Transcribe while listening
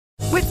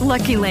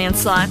Lucky Land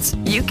Slots,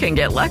 you can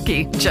get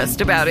lucky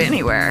just about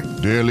anywhere.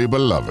 Dearly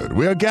beloved,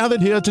 we are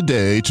gathered here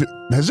today to...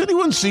 Has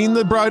anyone seen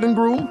the bride and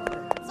groom?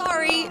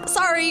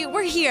 Sorry,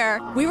 we're here.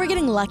 We were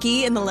getting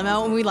lucky in the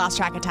limo and we lost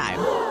track of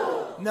time.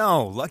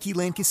 No, Lucky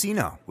Land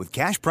Casino, with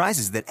cash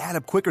prizes that add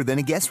up quicker than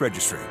a guest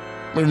registry.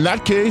 In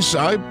that case,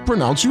 I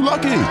pronounce you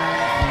lucky.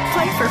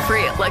 Play for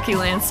free at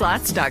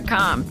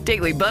LuckyLandSlots.com.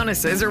 Daily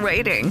bonuses are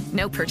waiting.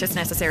 No purchase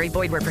necessary.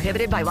 Void where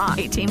prohibited by law.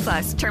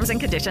 18+. Terms and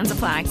conditions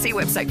apply. See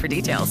website for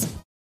details.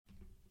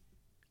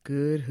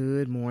 Good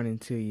hood morning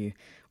to you,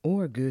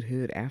 or good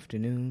hood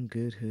afternoon,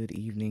 good hood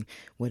evening,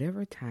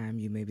 whatever time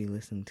you may be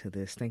listening to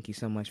this. Thank you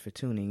so much for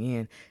tuning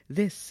in.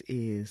 This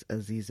is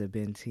Aziza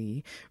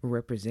Binti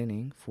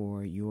representing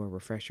for your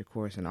refresher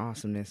course in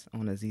awesomeness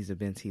on Aziza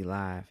Binti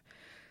Live.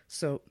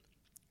 So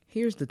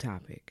here's the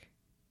topic.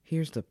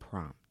 Here's the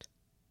prompt.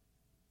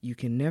 You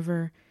can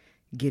never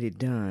get it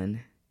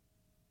done,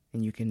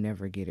 and you can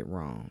never get it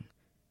wrong.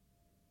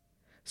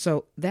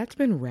 So that's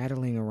been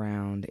rattling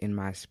around in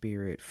my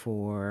spirit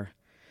for,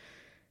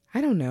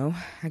 I don't know,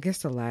 I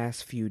guess the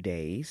last few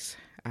days.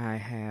 I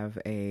have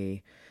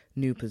a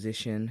new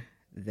position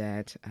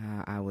that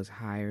I was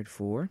hired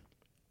for,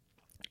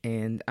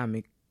 and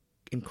I'm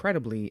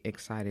incredibly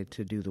excited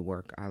to do the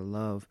work. I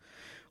love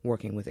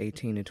working with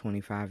 18 to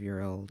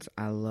 25-year-olds.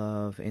 I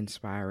love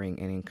inspiring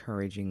and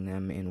encouraging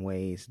them in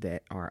ways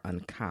that are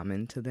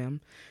uncommon to them,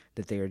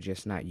 that they are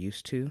just not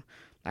used to.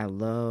 I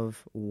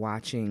love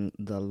watching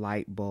the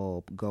light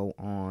bulb go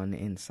on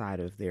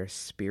inside of their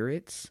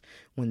spirits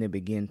when they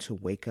begin to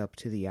wake up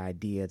to the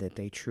idea that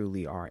they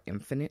truly are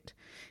infinite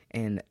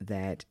and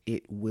that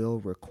it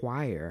will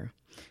require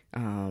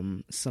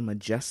some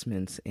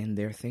adjustments in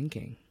their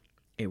thinking.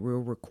 It will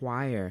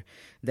require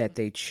that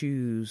they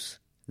choose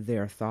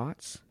their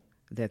thoughts,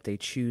 that they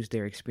choose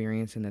their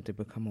experience, and that they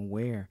become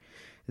aware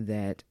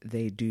that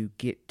they do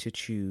get to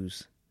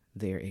choose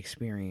their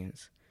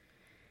experience.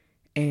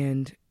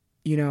 And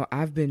you know,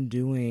 I've been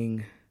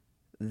doing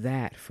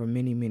that for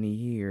many, many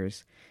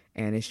years,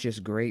 and it's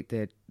just great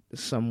that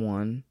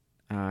someone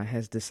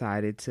has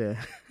decided to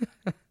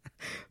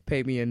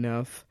pay me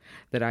enough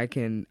that I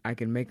can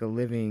make a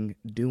living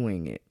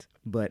doing it.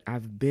 But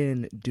I've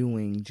been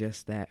doing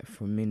just that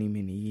for many,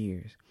 many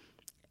years.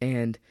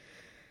 And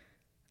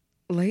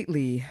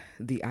lately,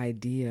 the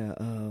idea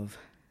of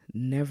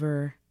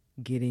never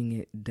getting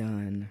it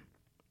done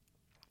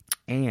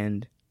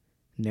and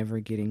never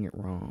getting it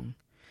wrong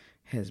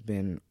has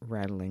been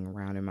rattling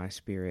around in my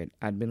spirit.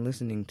 I'd been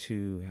listening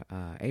to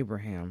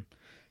Abraham,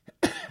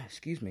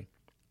 excuse me,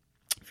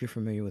 if you're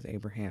familiar with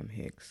Abraham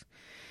Hicks,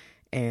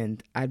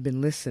 and I'd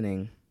been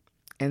listening,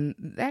 and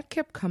that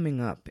kept coming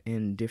up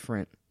in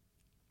different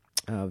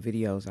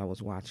videos I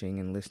was watching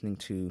and listening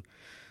to,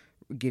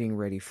 getting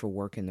ready for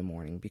work in the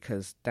morning,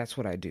 because that's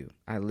what I do.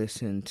 I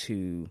listen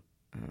to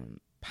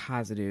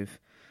positive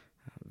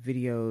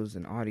videos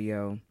and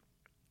audio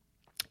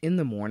in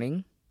the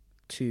morning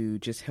to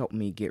just help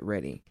me get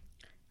ready.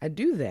 I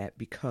do that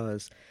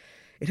because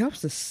it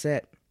helps to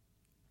set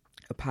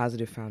a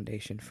positive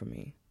foundation for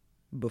me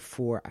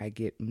before I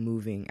get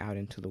moving out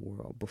into the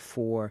world,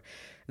 before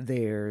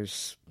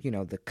there's,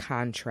 the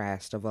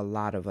contrast of a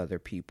lot of other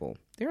people.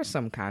 There is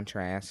some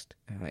contrast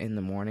in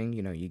the morning.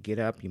 You get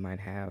up, you might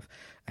have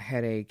a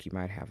headache, you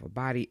might have a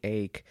body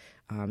ache,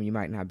 you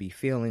might not be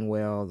feeling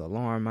well, the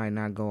alarm might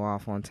not go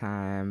off on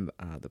time,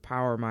 the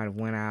power might have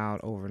went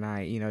out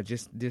overnight,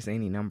 just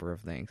any number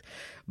of things.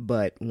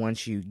 But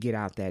once you get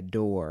out that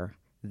door,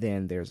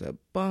 then there's a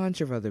bunch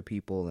of other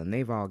people and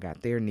they've all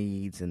got their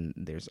needs and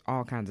there's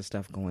all kinds of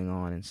stuff going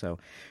on. And so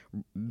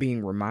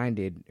being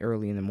reminded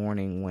early in the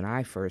morning when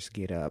I first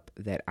get up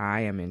that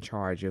I am in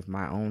charge of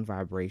my own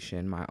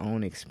vibration, my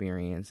own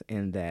experience,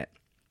 and that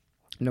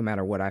no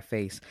matter what I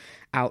face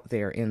out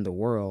there in the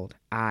world,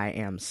 I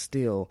am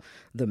still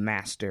the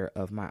master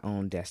of my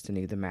own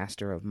destiny, the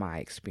master of my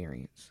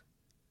experience.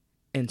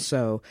 And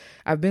so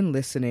I've been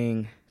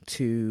listening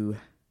to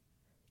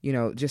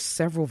just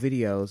several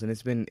videos, and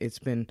it's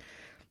been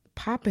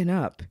popping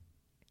up,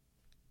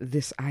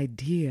 this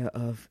idea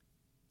of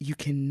you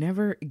can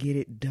never get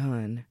it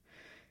done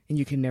and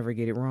you can never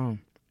get it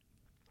wrong.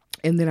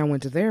 And then I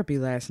went to therapy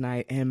last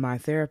night, and my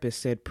therapist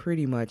said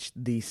pretty much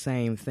the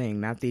same thing,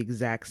 not the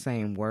exact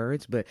same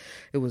words, but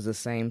it was the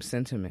same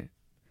sentiment.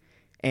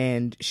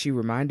 And she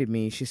reminded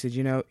me, she said,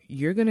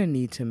 you're going to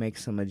need to make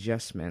some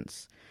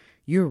adjustments.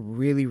 You're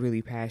really,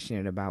 really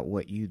passionate about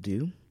what you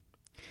do,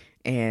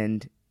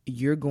 and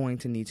you're going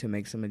to need to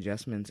make some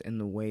adjustments in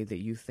the way that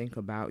you think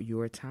about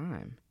your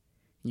time.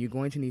 You're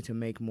going to need to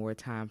make more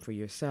time for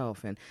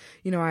yourself. And,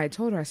 I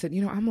told her, I said,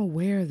 I'm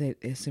aware that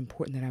it's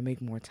important that I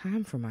make more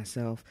time for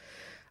myself.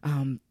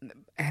 And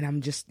I'm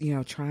just,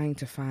 trying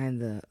to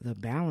find the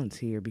balance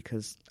here,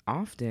 because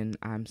often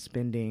I'm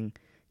spending,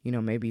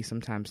 maybe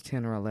sometimes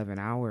 10 or 11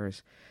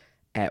 hours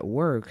at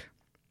work,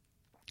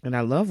 and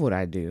I love what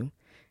I do.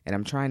 And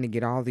I'm trying to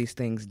get all these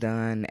things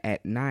done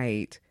at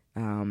night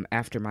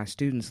after my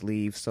students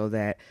leave, so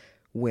that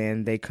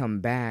when they come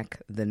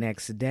back the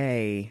next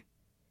day,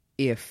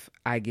 if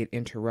I get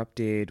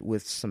interrupted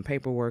with some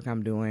paperwork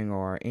I'm doing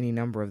or any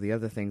number of the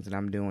other things that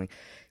I'm doing,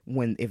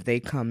 if they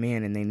come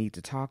in and they need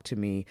to talk to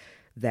me,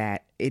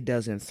 that it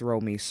doesn't throw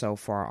me so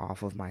far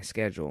off of my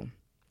schedule,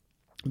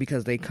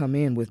 because they come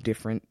in with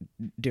different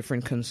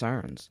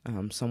concerns.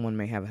 Someone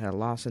may have had a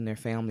loss in their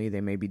family. They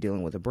may be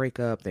dealing with a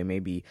breakup. They may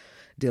be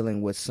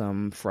dealing with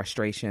some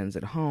frustrations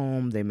at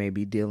home. They may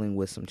be dealing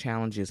with some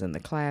challenges in the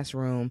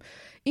classroom.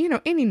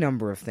 Any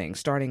number of things,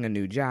 starting a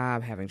new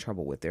job, having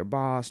trouble with their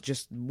boss,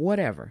 just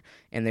whatever.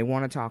 And they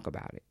want to talk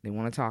about it. They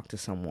want to talk to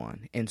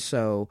someone. And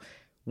so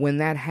when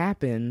that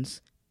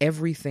happens,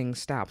 everything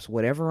stops.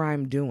 Whatever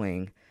I'm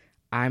doing,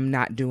 I'm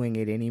not doing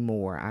it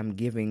anymore. I'm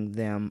giving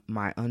them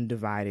my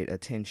undivided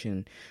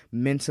attention.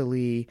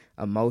 Mentally,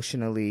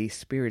 emotionally,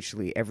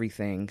 spiritually,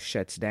 everything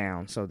shuts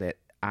down so that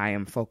I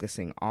am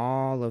focusing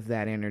all of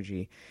that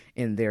energy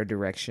in their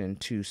direction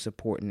to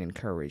support and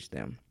encourage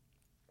them.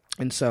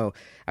 And so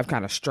I've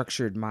kind of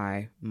structured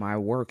my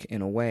work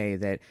in a way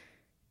that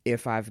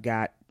if I've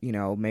got,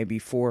 maybe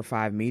 4 or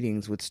 5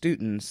 meetings with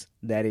students,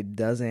 that it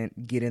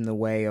doesn't get in the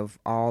way of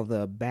all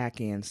the back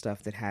end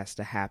stuff that has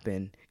to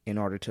happen in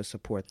order to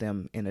support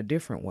them in a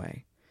different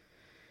way.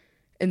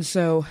 And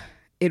so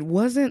it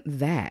wasn't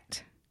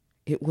that.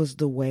 It was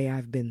the way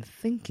I've been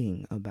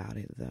thinking about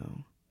it,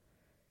 though.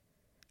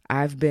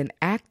 I've been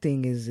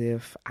acting as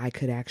if I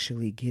could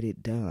actually get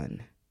it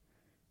done.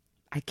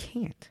 I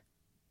can't.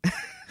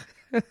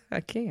 I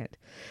can't.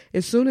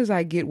 As soon as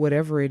I get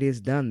whatever it is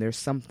done, there's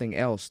something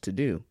else to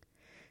do.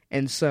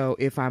 And so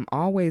if I'm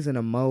always in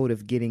a mode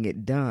of getting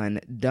it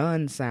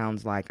done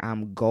sounds like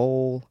I'm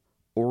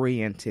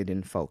goal-oriented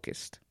and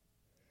focused.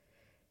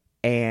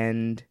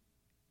 And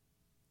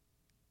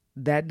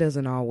that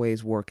doesn't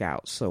always work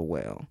out so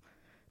well.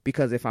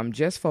 Because if I'm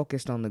just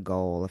focused on the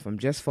goal, if I'm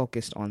just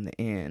focused on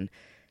the end,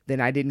 then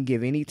I didn't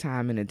give any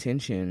time and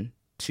attention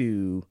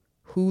to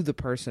who the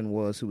person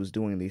was who was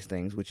doing these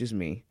things, which is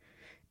me,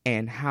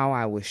 and how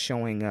I was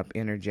showing up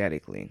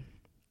energetically.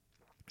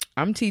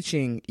 I'm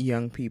teaching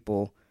young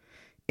people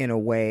in a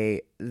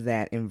way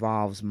that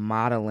involves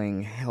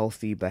modeling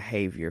healthy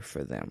behavior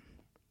for them,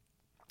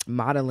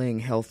 modeling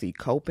healthy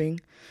coping,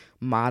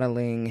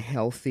 modeling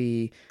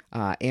healthy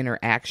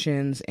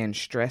interactions and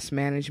stress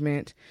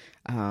management,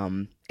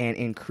 and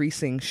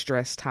increasing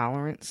stress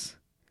tolerance,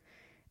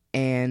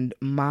 and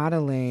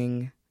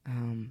modeling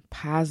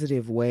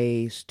positive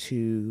ways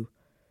to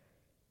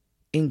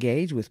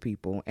engage with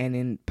people, and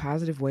in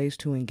positive ways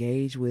to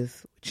engage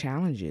with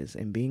challenges,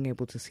 and being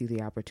able to see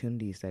the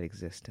opportunities that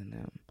exist in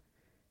them.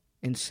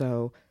 And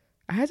so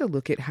I had to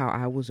look at how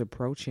I was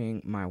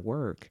approaching my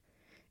work,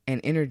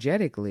 and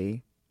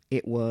energetically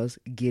it was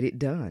get it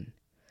done.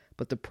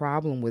 But the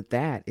problem with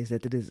that is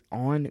that it is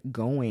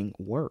ongoing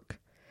work.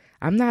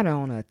 I'm not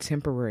on a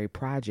temporary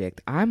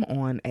project. I'm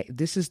on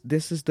this is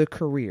the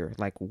career.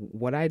 Like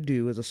what I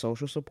do as a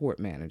social support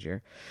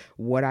manager,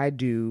 what I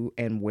do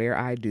and where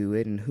I do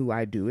it and who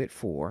I do it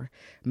for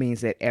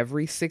means that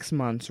every 6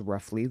 months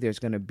roughly, there's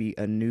going to be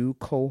a new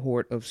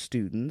cohort of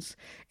students,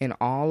 and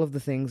all of the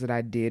things that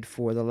I did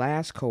for the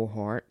last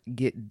cohort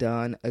get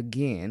done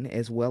again,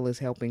 as well as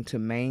helping to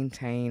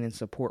maintain and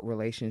support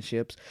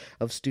relationships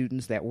of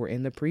students that were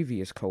in the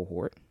previous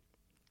cohort.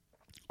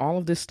 All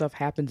of this stuff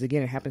happens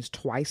again. It happens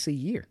twice a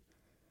year.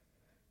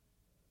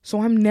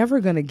 So I'm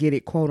never going to get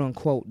it, quote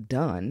unquote,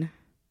 done.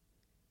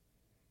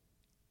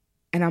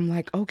 And I'm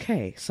like,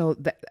 okay, so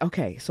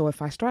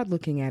if I start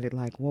looking at it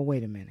like, well,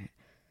 wait a minute,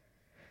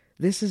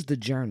 this is the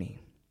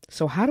journey.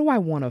 So how do I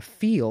want to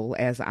feel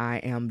as I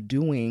am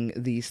doing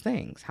these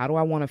things? How do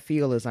I want to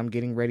feel as I'm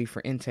getting ready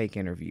for intake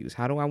interviews?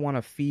 How do I want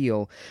to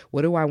feel?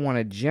 What do I want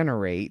to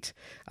generate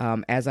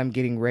as I'm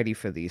getting ready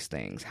for these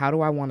things? How do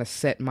I want to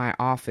set my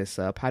office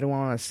up? How do I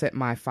want to set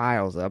my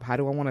files up? How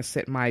do I want to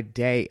set my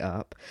day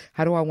up?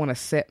 How do I want to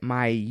set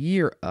my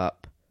year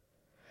up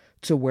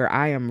to where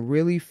I am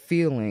really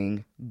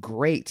feeling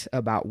great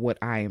about what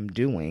I am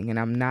doing, and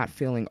I'm not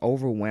feeling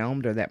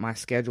overwhelmed or that my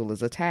schedule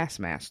is a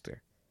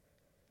taskmaster?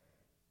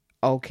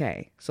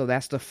 Okay, so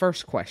that's the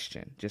first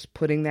question, just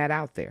putting that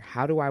out there.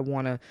 How do I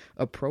want to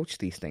approach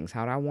these things?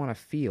 How do I want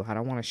to feel? How do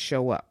I want to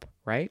show up,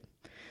 right?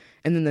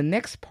 And then the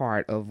next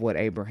part of what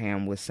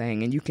Abraham was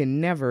saying, and you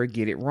can never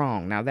get it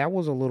wrong. Now, that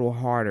was a little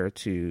harder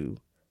to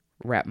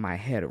wrap my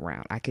head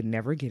around. I could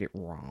never get it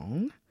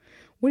wrong?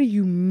 What do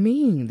you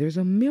mean? There's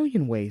a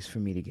million ways for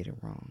me to get it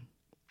wrong.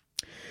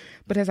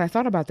 But as I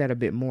thought about that a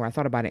bit more, I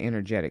thought about it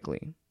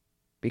energetically,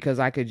 because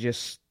I could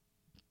just,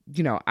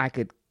 I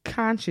could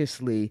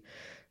consciously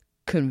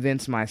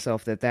convince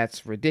myself that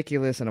that's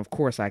ridiculous, and of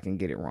course I can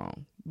get it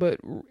wrong. But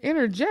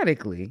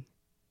energetically,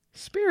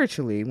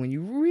 spiritually, when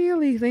you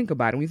really think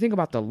about it, when you think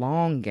about the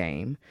long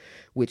game,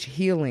 which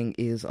healing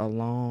is a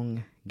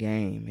long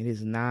game, it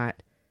is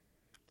not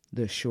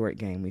the short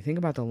game. When you think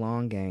about the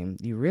long game,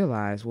 you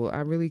realize, well,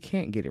 I really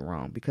can't get it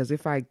wrong, because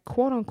if I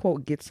quote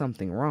unquote get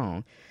something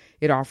wrong,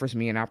 it offers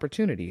me an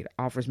opportunity. It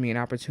offers me an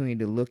opportunity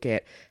to look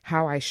at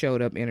how I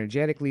showed up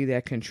energetically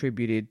that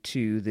contributed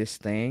to this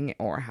thing,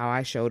 or how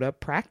I showed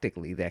up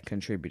practically that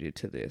contributed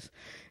to this.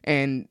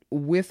 And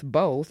with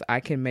both,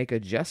 I can make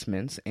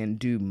adjustments and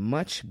do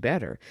much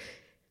better.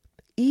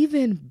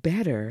 Even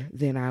better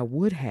than I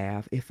would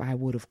have if I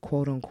would have,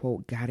 quote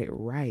unquote, got it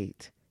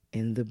right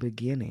in the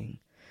beginning.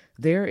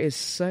 There is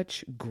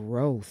such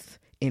growth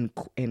in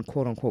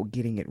quote unquote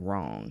getting it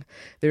wrong.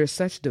 There is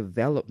such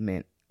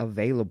development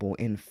available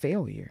in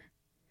failure.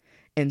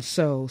 And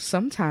so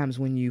sometimes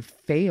when you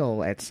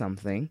fail at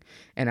something,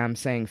 and I'm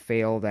saying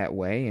fail that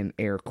way in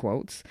air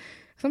quotes,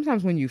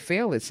 sometimes when you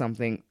fail at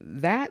something,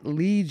 that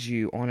leads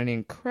you on an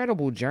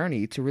incredible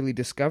journey to really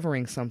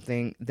discovering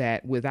something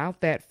that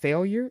without that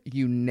failure,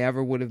 you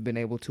never would have been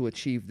able to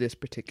achieve this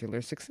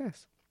particular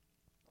success.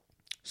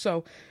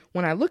 So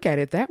when I look at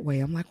it that way,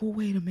 I'm like, well,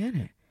 wait a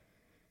minute.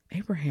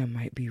 Abraham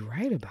might be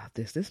right about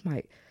this. This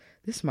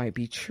might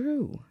be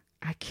true.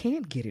 I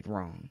can't get it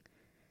wrong.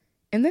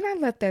 And then I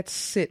let that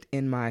sit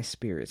in my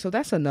spirit. So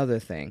that's another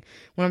thing.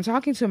 When I'm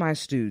talking to my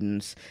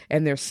students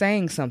and they're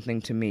saying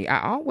something to me,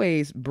 I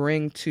always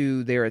bring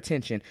to their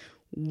attention,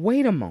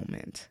 wait a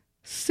moment.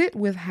 Sit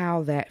with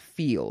how that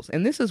feels.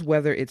 And this is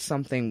whether it's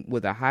something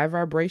with a high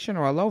vibration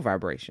or a low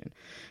vibration.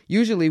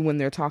 Usually when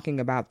they're talking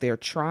about they're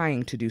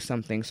trying to do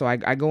something. So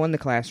I go in the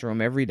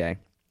classroom every day.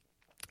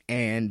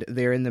 And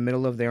they're in the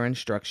middle of their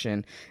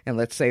instruction, and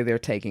let's say they're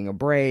taking a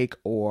break,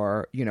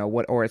 or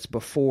or it's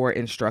before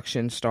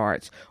instruction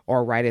starts,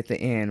 or right at the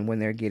end when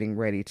they're getting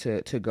ready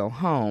to go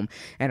home.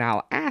 And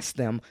I'll ask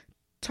them,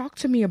 talk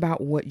to me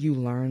about what you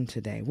learned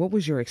today. What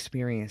was your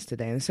experience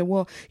today? And they say,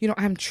 well,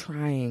 I'm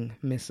trying,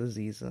 Miss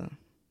Aziza.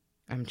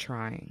 I'm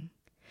trying.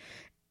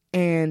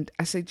 And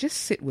I say, just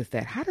sit with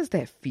that. How does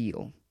that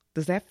feel?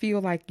 Does that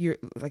feel like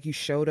you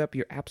showed up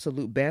your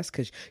absolute best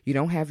because you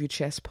don't have your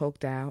chest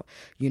poked out?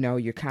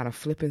 You're kind of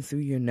flipping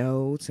through your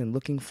notes and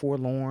looking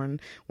forlorn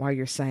while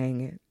you're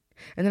saying it.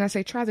 And then I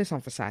say, try this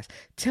on for size.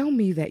 Tell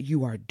me that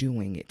you are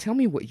doing it. Tell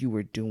me what you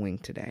were doing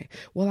today.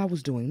 Well, I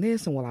was doing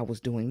this, and while I was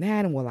doing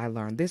that, and while I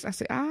learned this. I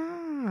say,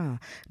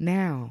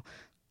 now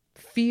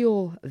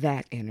feel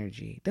that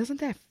energy.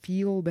 Doesn't that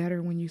feel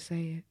better when you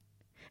say it?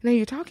 Now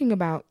you're talking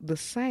about the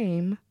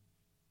same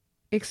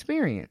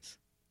experience.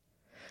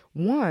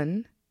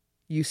 One,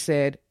 you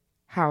said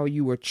how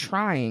you were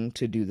trying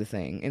to do the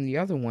thing, and the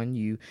other one,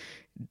 you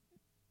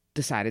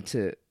decided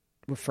to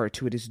refer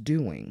to it as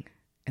doing.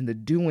 And the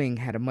doing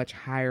had a much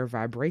higher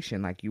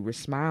vibration, like you were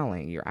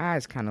smiling, your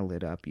eyes kind of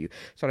lit up, you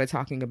started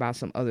talking about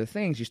some other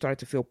things, you started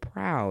to feel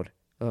proud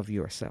of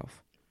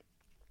yourself.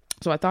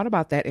 So I thought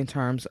about that in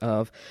terms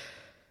of,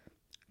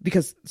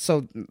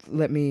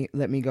 let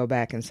me go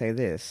back and say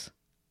this.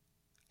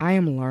 I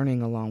am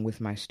learning along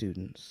with my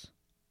students.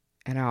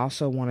 And I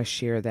also want to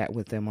share that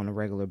with them on a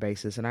regular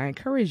basis. And I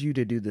encourage you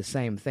to do the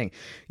same thing.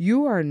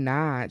 You are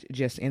not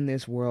just in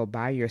this world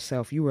by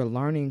yourself. You are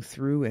learning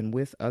through and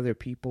with other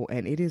people.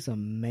 And it is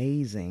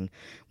amazing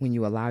when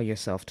you allow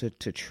yourself to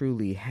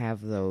truly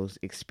have those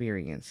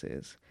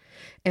experiences.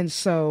 And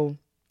so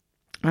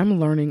I'm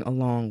learning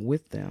along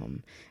with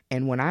them.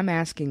 And when I'm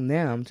asking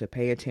them to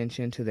pay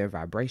attention to their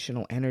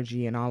vibrational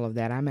energy and all of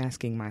that, I'm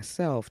asking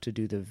myself to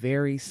do the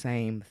very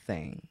same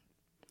thing.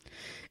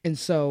 And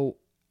so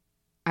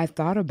I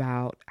thought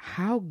about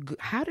how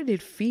did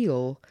it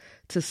feel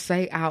to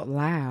say out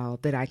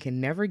loud that I can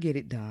never get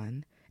it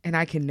done and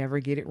I can never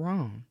get it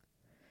wrong.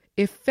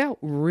 It felt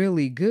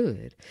really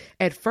good.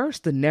 At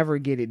first, the never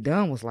get it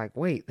done was like,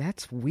 wait,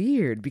 that's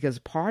weird, because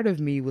part of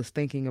me was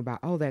thinking about,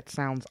 oh, that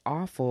sounds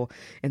awful.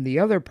 And the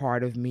other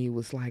part of me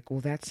was like, well,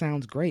 that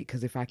sounds great,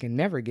 because if I can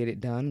never get it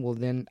done, well,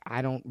 then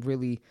I don't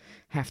really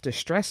have to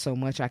stress so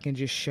much. I can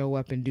just show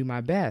up and do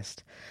my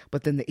best.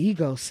 But then the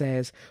ego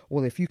says,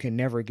 well, if you can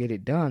never get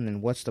it done,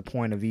 then what's the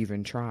point of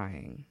even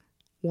trying?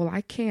 Well,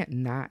 I can't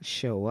not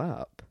show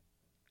up.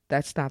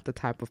 That's not the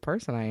type of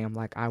person I am.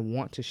 Like, I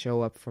want to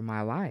show up for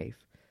my life.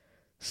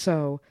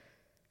 So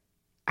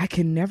I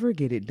can never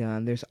get it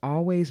done. There's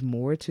always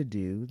more to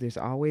do. There's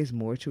always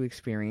more to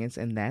experience,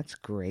 and that's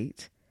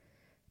great.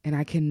 And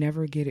I can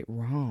never get it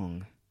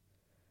wrong.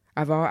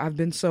 I've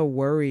been so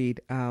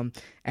worried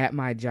at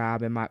my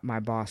job, and my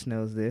boss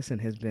knows this and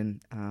has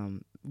been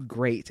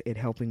great at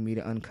helping me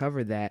to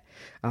uncover that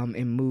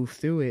and move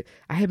through it.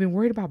 I have been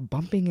worried about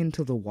bumping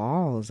into the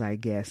walls, I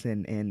guess,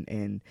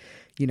 and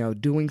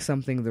doing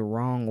something the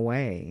wrong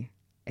way.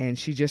 And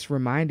she just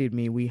reminded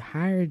me, we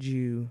hired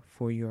you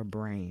for your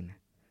brain.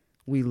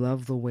 We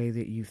love the way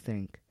that you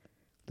think,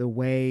 the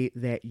way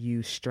that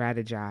you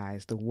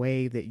strategize, the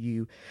way that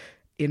you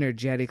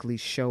energetically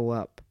show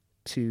up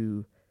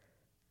to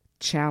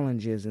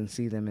challenges and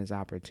see them as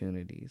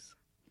opportunities.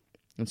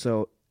 And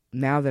so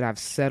now that I've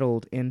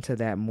settled into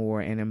that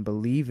more and am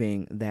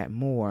believing that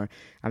more,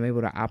 I'm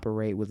able to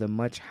operate with a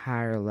much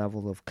higher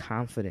level of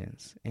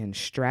confidence and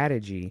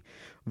strategy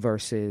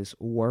versus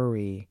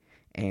worry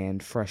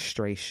and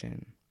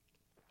frustration.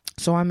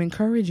 So I'm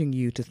encouraging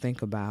you to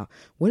think about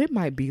what it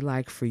might be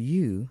like for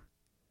you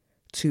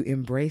to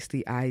embrace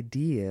the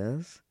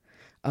ideas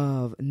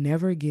of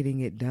never getting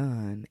it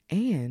done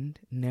and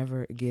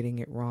never getting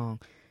it wrong.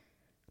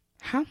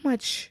 How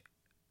much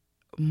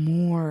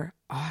more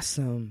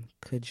awesome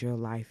could your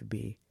life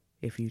be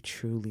if you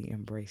truly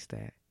embrace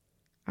that?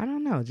 I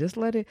don't know. Just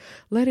let it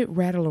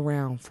rattle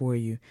around for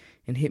you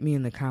and hit me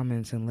in the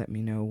comments and let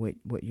me know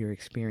what your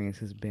experience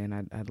has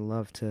been. I'd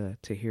love to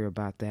hear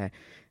about that.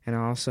 And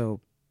I also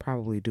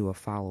probably do a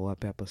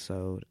follow-up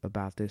episode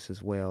about this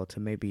as well to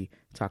maybe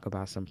talk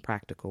about some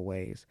practical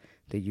ways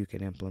that you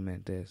can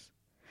implement this.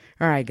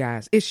 All right,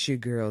 guys, it's your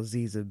girl,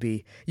 Ziza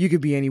B. You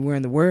could be anywhere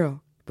in the world,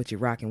 but you're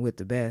rocking with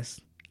the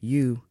best,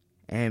 you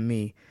and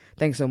me.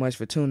 Thanks so much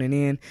for tuning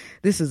in.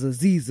 This is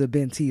Aziza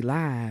Binti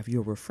Live,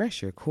 your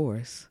refresher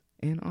course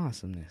in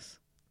awesomeness.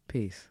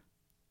 Peace.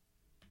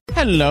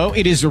 Hello,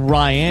 it is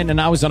Ryan,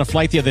 and I was on a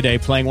flight the other day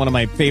playing one of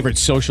my favorite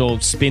social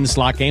spin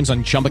slot games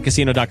on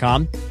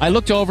ChumbaCasino.com. I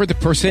looked over at the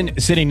person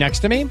sitting next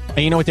to me, and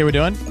you know what they were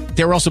doing?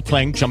 They were also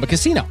playing Chumba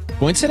Casino.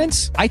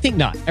 Coincidence? I think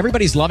not.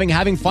 Everybody's loving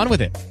having fun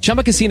with it.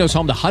 Chumba Casino is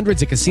home to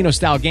hundreds of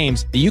casino-style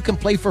games that you can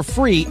play for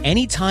free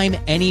anytime,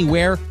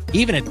 anywhere,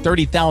 even at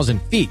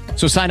 30,000 feet.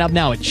 So sign up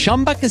now at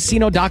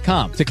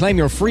ChumbaCasino.com to claim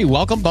your free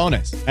welcome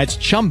bonus. That's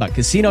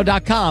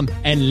ChumbaCasino.com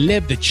and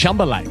live the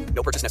Chumba life.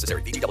 No purchase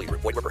necessary. VGW.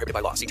 Void where prohibited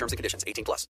by law. See terms and conditions. 18+.